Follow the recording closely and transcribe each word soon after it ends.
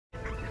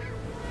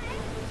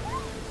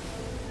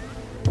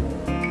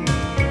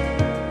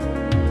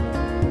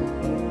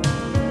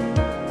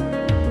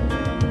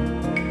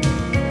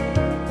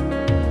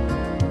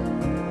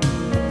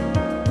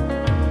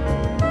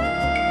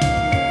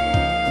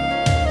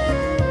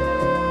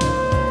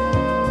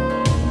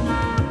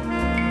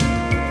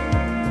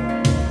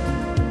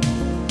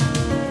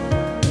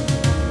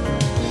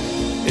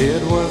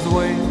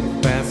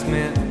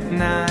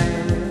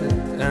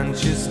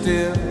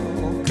still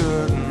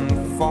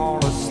couldn't fall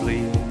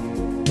asleep.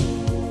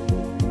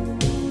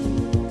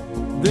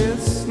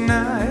 This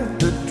night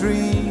the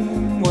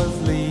dream was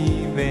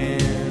leaving.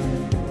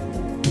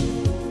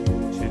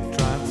 She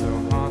tried so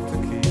hard to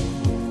keep.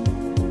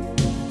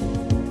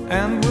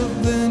 And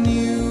with the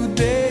new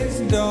day's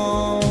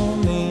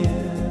dawning,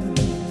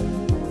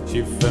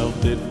 she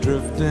felt it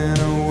drifting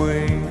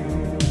away.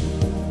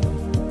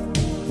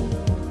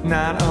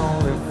 Not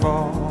only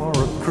for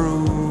a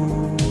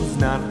cruise,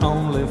 not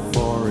only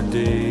for a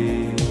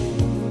day.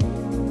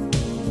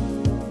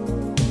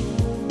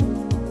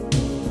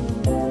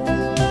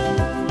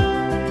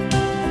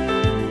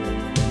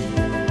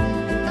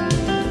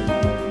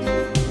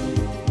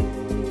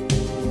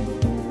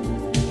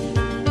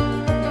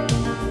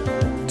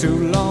 Too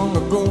long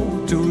ago,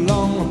 too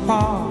long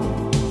apart,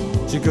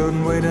 she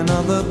couldn't wait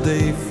another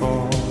day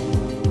for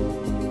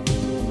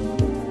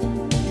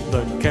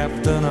the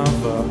captain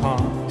of her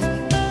heart.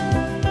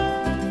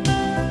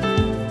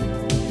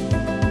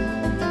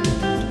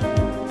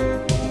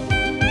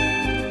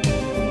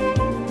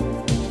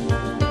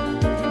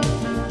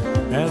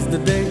 As the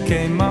day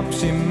came up,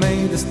 she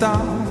made a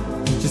start.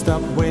 She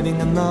stopped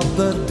waiting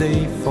another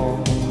day for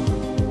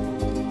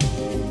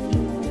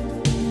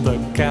the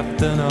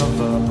captain of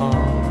her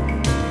heart.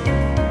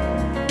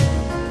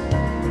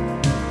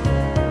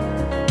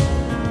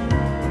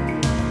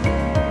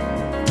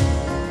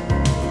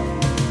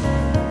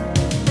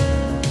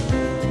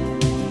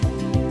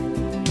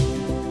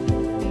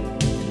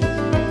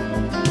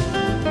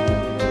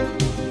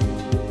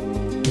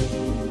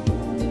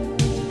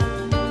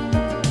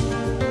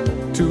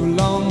 Too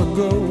long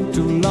ago,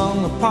 too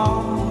long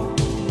apart,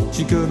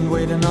 she couldn't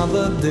wait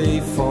another day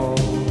for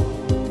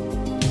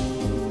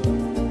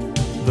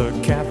the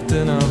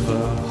captain of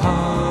her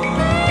heart.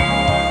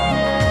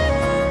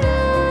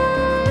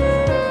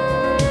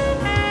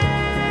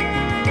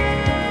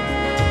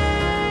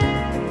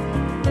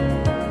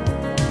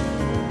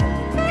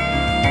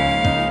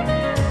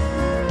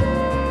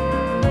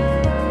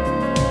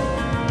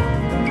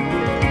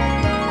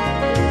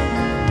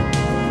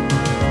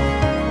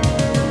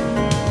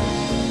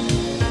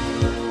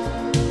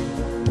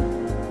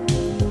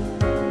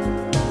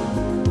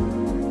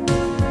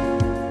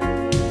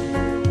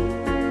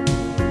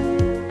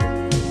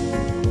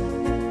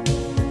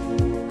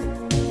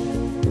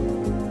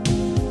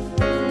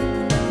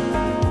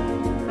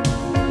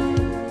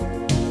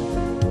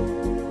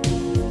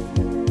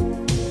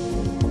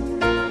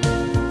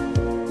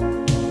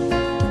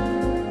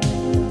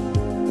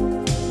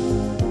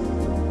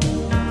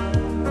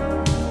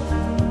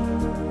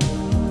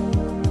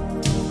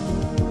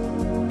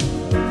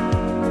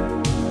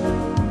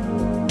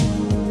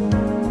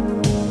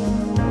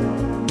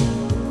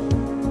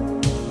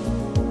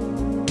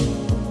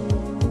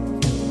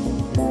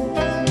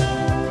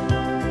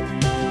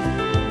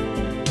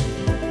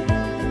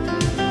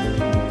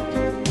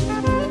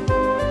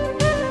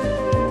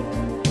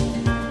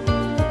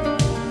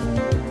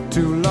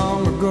 Too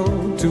long ago,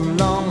 too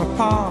long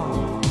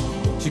apart,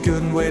 she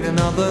couldn't wait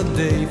another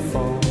day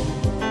for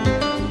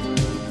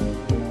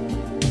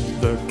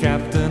the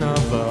captain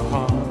of her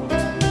heart.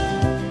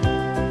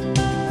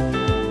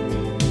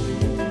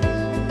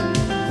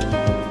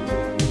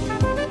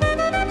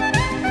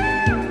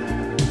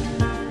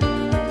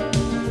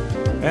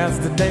 As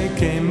the day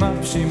came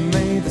up, she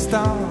made a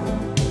start.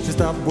 She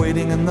stopped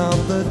waiting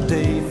another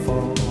day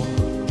for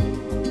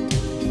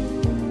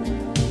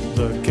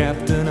the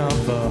captain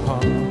of her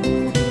heart.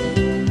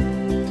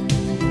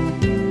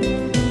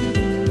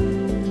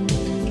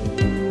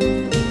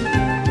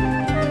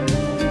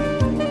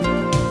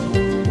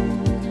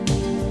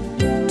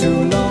 Too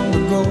long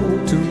ago,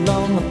 too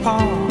long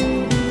apart,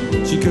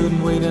 she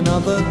couldn't wait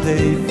another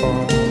day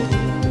for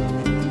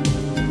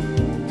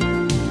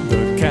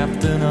the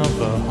captain of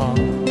her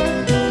heart.